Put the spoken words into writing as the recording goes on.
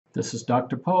This is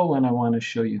Dr. Poe, and I want to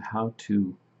show you how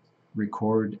to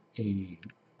record a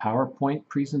PowerPoint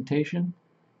presentation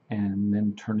and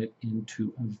then turn it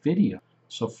into a video.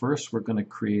 So first we're going to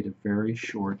create a very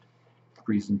short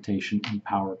presentation in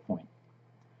PowerPoint.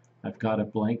 I've got a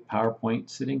blank PowerPoint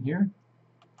sitting here,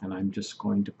 and I'm just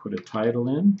going to put a title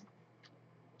in.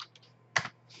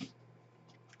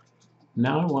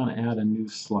 Now I want to add a new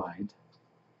slide,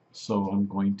 so I'm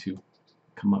going to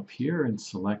come up here and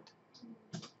select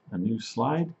a new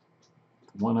slide.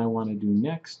 The one I want to do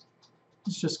next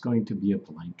is just going to be a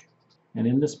blank. And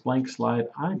in this blank slide,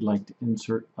 I'd like to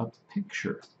insert a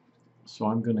picture. So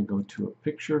I'm going to go to a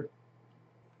picture.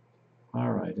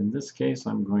 Alright, in this case,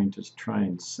 I'm going to try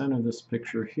and center this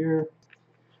picture here.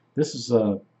 This is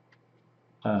an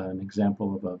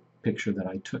example of a picture that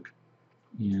I took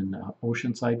in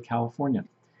Oceanside, California.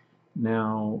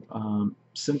 Now,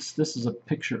 since this is a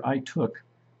picture I took,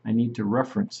 I need to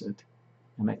reference it.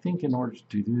 And I think in order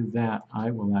to do that,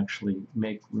 I will actually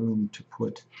make room to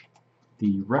put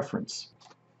the reference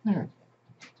there.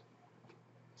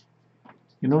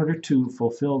 In order to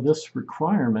fulfill this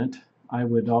requirement, I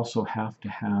would also have to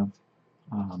have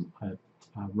a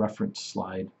reference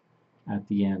slide at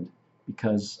the end,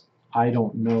 because I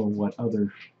don't know what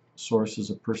other sources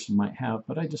a person might have,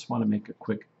 but I just want to make a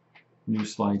quick new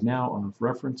slide now of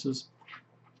references.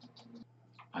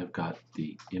 I've got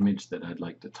the image that I'd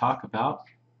like to talk about,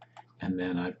 and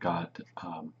then I've got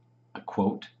a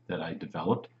quote that I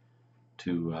developed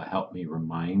to help me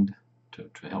remind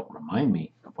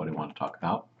me of what I want to talk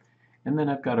about. And then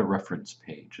I've got a reference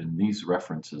page, and these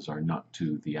references are not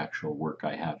to the actual work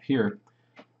I have here.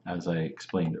 As I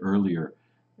explained earlier,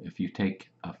 if you take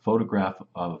a photograph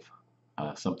of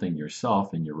something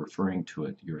yourself and you're referring to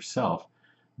it yourself,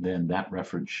 then that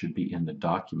reference should be in the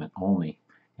document only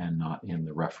and not in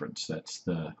the reference.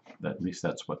 At least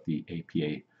that's what the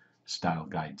APA style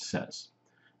guide says.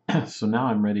 So now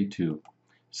I'm ready to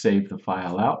save the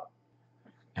file out.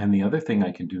 And the other thing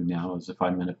I can do now is, if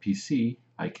I'm in a PC,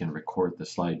 I can record the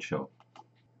slideshow.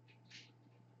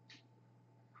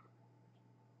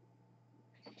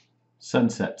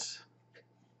 Sunsets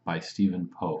by Stephen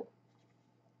Poe.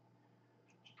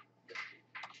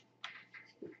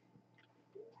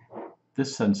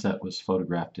 This sunset was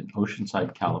photographed in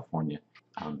Oceanside, California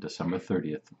on December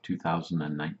 30th,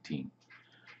 2019.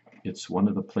 It's one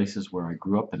of the places where I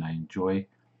grew up, and I enjoy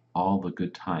all the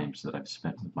good times that I've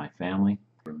spent with my family.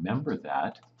 Remember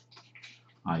that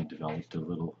I developed a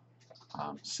little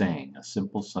saying: a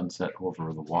simple sunset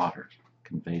over the water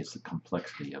conveys the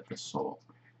complexity of the soul.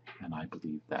 And I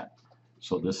believe that.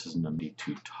 So this is me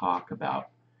to talk about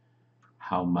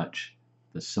how much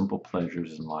the simple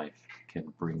pleasures in life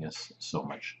can bring us so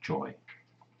much joy.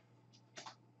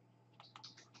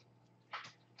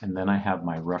 And then I have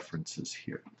my references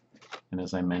here. And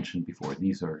as I mentioned before,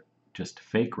 these are just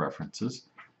fake references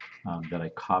that I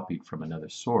copied from another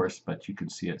source, but you can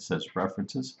see it says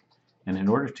references. And in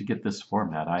order to get this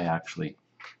format, I actually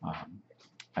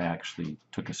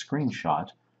took a screenshot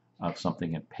of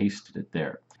something and pasted it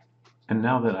there. And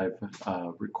now that I've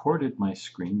recorded my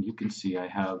screen, you can see I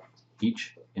have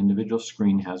each individual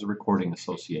screen has a recording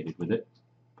associated with it.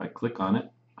 If I click on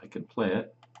it, I can play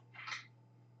it.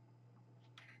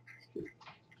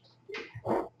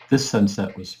 This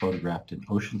sunset was photographed in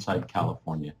Oceanside,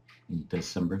 California on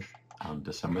December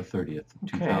 30th.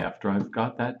 Okay, after I've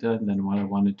got that done, then what I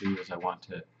want to do is I want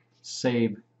to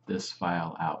save this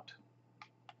file out.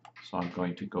 So I'm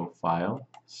going to go File,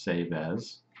 Save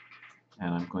As,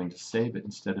 and I'm going to save it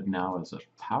instead of now as a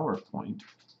PowerPoint.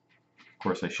 Of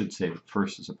course, I should save it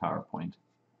first as a PowerPoint.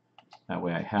 That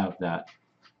way I have that,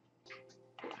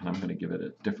 and I'm going to give it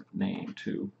a different name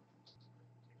too.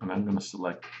 And I'm going to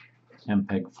select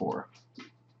MPEG-4.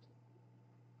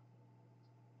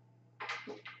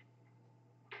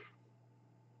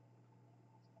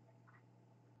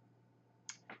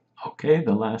 Okay,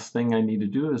 the last thing I need to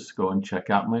do is go and check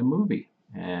out my movie.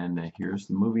 And here's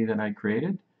the movie that I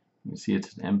created. You can see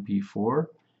it's an MP4.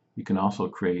 You can also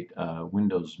create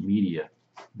Windows Media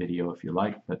video if you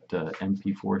like, but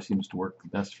MP4 seems to work the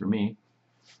best for me.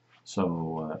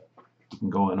 So you can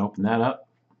go and open that up.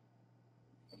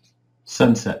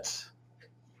 Sunsets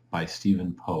by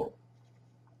Stephen Poe.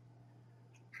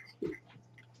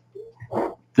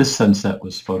 This sunset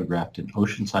was photographed in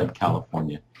Oceanside,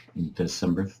 California on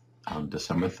December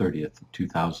 30th,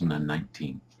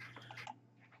 2019.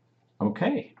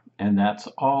 Okay, and that's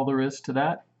all there is to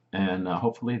that, and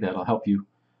hopefully that'll help you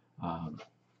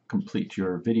complete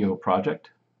your video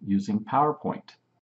project using PowerPoint.